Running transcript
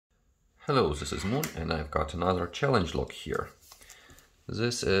Hello, this is Moon and I've got another challenge log here.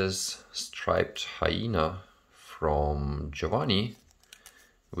 This is Sriped Hyena from Gio I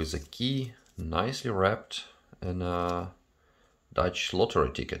with a key nicely wrapped in a Dutch lottery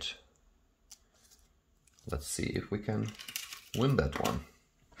ticket. Let's see if we can win that one.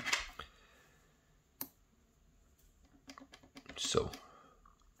 So,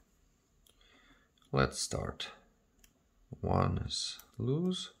 let's start. 1 is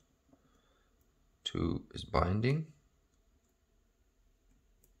loose. 2 is binding,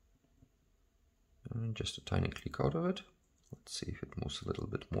 and just a tiny click out of it. Let's see if it moves a little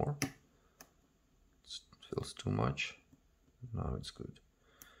bit more. It feels too much. Now it's good.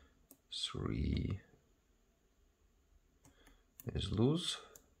 3 is loose,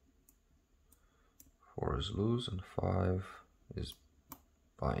 4 is loose, and 5 is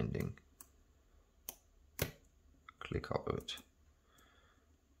binding. Click out of it.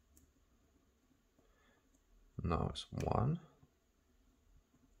 Now it's 1.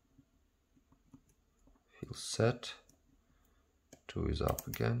 Feels set. 2 is up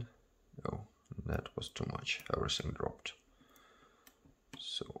again. Oh, that was too much. Everything dropped.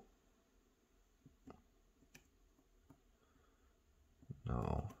 So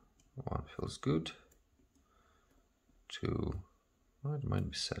now 1 feels good. 2, well, it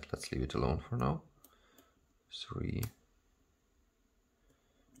might be set. Let's leave it alone for now. 3,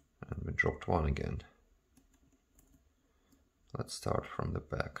 and we dropped 1 again. Let's start from the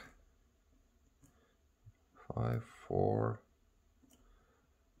back. 5, 4,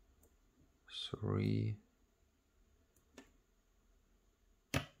 3,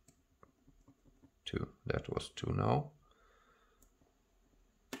 2. That was 2 now.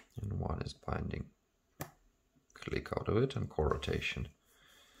 And 1 is binding. Click out of it and core rotation.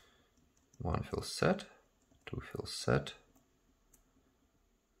 1 feels set. 2 feels set.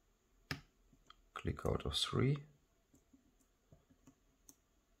 Click out of 3.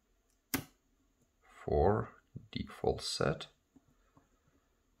 4 default set.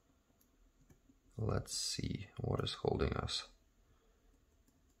 Let's see what is holding us.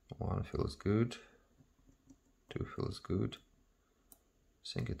 1 feels good. 2 feels good.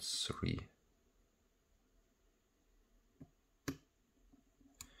 I think it's 3.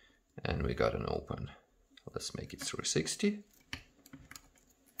 And we got an open. Let's make it 360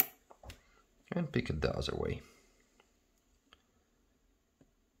 and pick it the other way.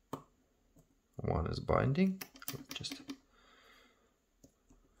 1 is binding. Let's just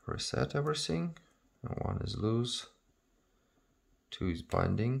reset everything. And 1 is loose. 2 is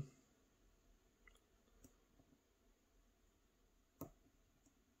binding.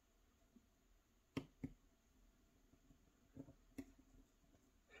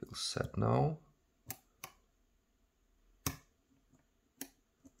 Feels set now.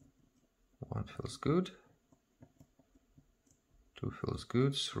 1 feels good. 2 feels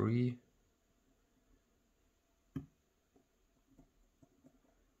good. 3.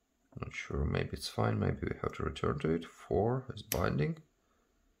 Not sure, maybe it's fine, maybe we have to return to it. 4 is binding.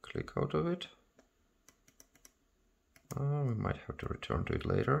 Click out of it. We might have to return to it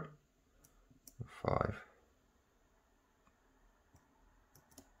later. 5.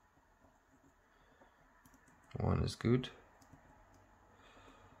 One is good.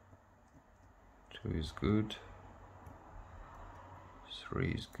 2 is good.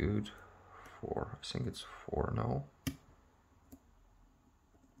 3 is good. 4, I think it's 4 now.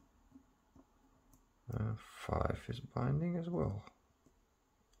 5 is binding as well.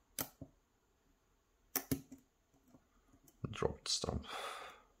 Dropped stump.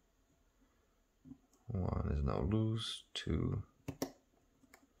 1 is now loose. 2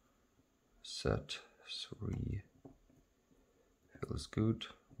 set. 3 feels good.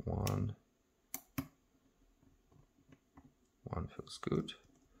 1 feels good.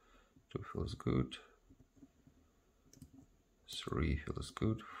 2 feels good. 3 feels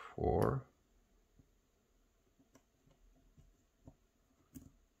good. 4.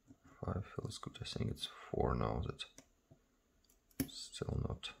 5 feels good. I think it's 4 now. That still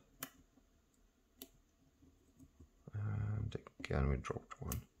not. And again we dropped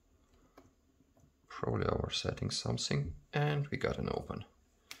 1. Probably our setting something, and we got an open.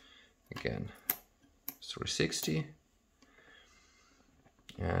 Again 360.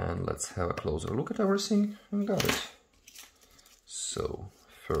 And let's have a closer look at everything. We got it. So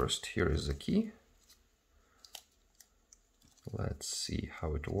first, here is the key. Let's see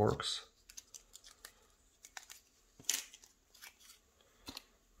how it works.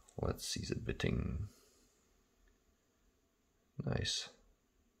 Let's see the bitting. Nice.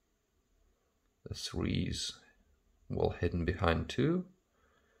 The 3 is well hidden behind 2.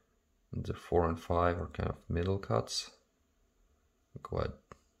 The 4 and 5 are kind of middle cuts. Quite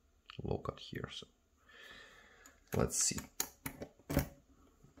low cut here, so let's see.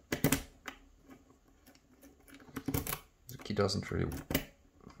 The key doesn't really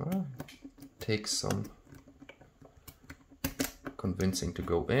take some convincing to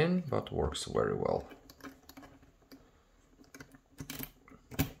go in, but works very well.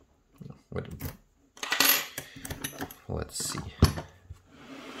 Let's see.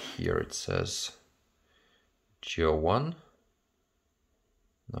 Here it says Gio I.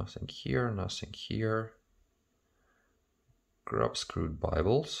 Nothing here, nothing here. Grub screwed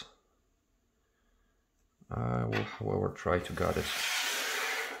Bibles. I will, however, try to get it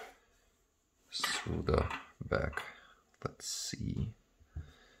through the back. Let's see.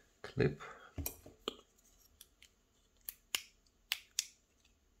 Clip.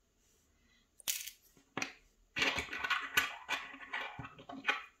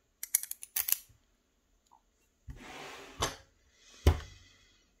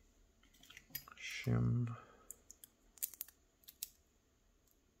 Shim.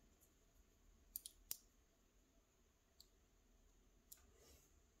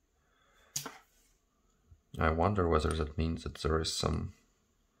 I wonder whether that means that there is some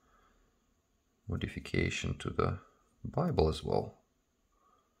modification to the Bible as well.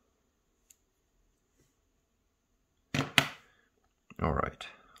 All right,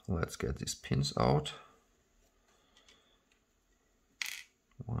 let's get these pins out.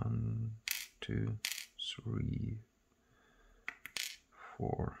 1, 2, 3,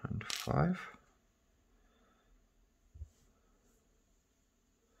 4, and 5.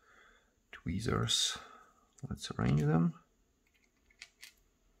 Tweezers. Let's arrange them.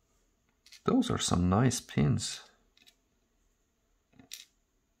 Those are some nice pins.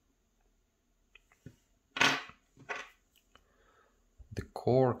 The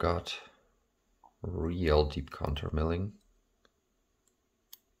core got real deep counter milling.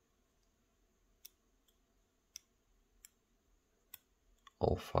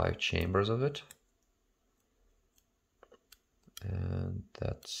 All 5 chambers of it. And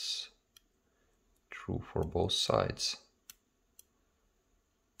that's true for both sides.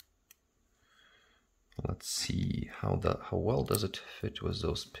 Let's see how well does it fit with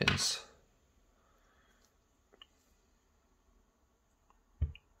those pins.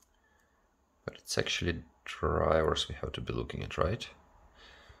 But it's actually drivers we have to be looking at, right?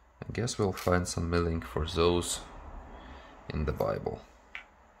 I guess we'll find some milling for those in the Bible.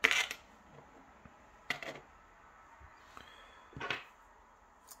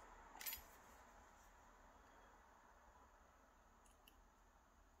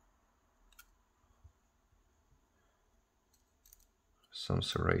 Some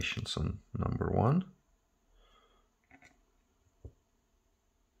serrations on number 1.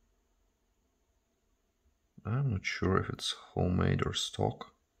 I'm not sure if it's homemade or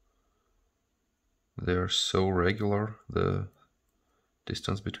stock. They're so regular, the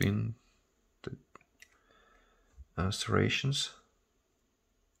distance between the serrations.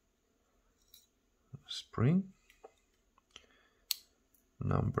 Spring.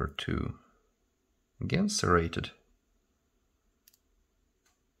 Number 2. Again serrated.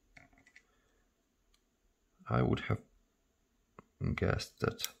 I would have guessed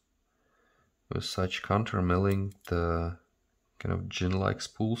that with such counter milling, the kind of gin-like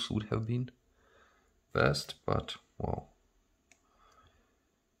spools would have been best, but well,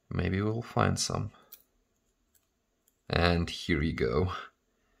 maybe we'll find some. And here you go.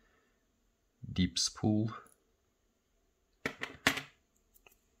 Deep spool.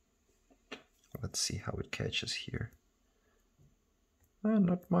 Let's see how it catches here.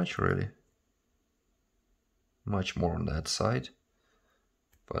 Not much really. Much more on that side,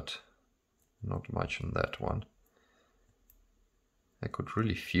 but not much on that one. I could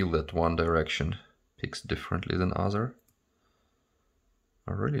really feel that one direction picks differently than other.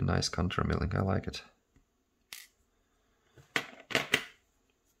 A really nice counter milling, I like it.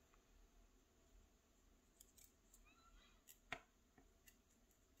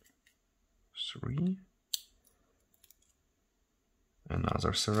 Three.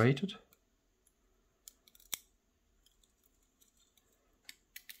 Another serrated.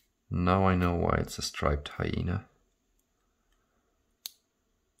 Now I know why it's a striped hyena.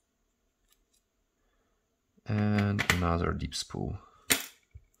 And another deep spool.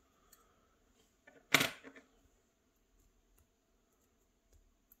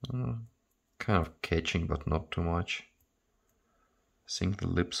 Kind of catching, but not too much. I think the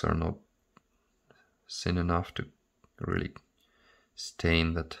lips are not thin enough to really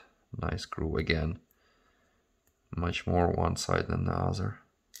stain that nice groove again. Much more one side than the other.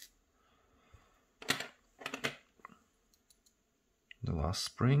 the last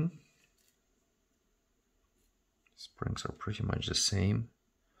spring. Springs are pretty much the same,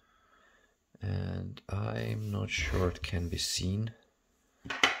 and I'm not sure it can be seen.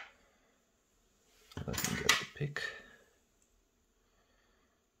 Let me get the pick.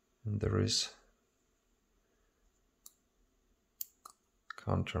 And there is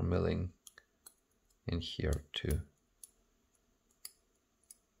counter milling in here too,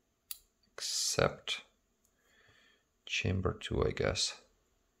 except chamber 2, I guess.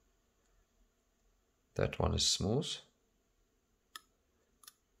 That one is smooth.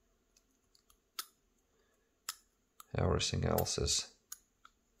 Everything else is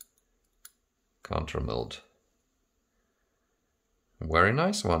counter milled. Very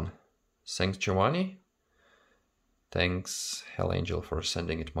nice one. Thanks, Giovanni. Thanks, Hell Angel, for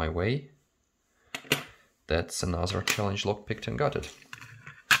sending it my way. That's another challenge log picked and got it.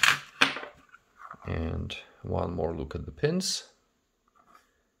 And one more look at the pins.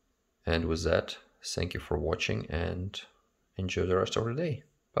 And with that, thank you for watching and enjoy the rest of the day.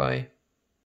 Bye.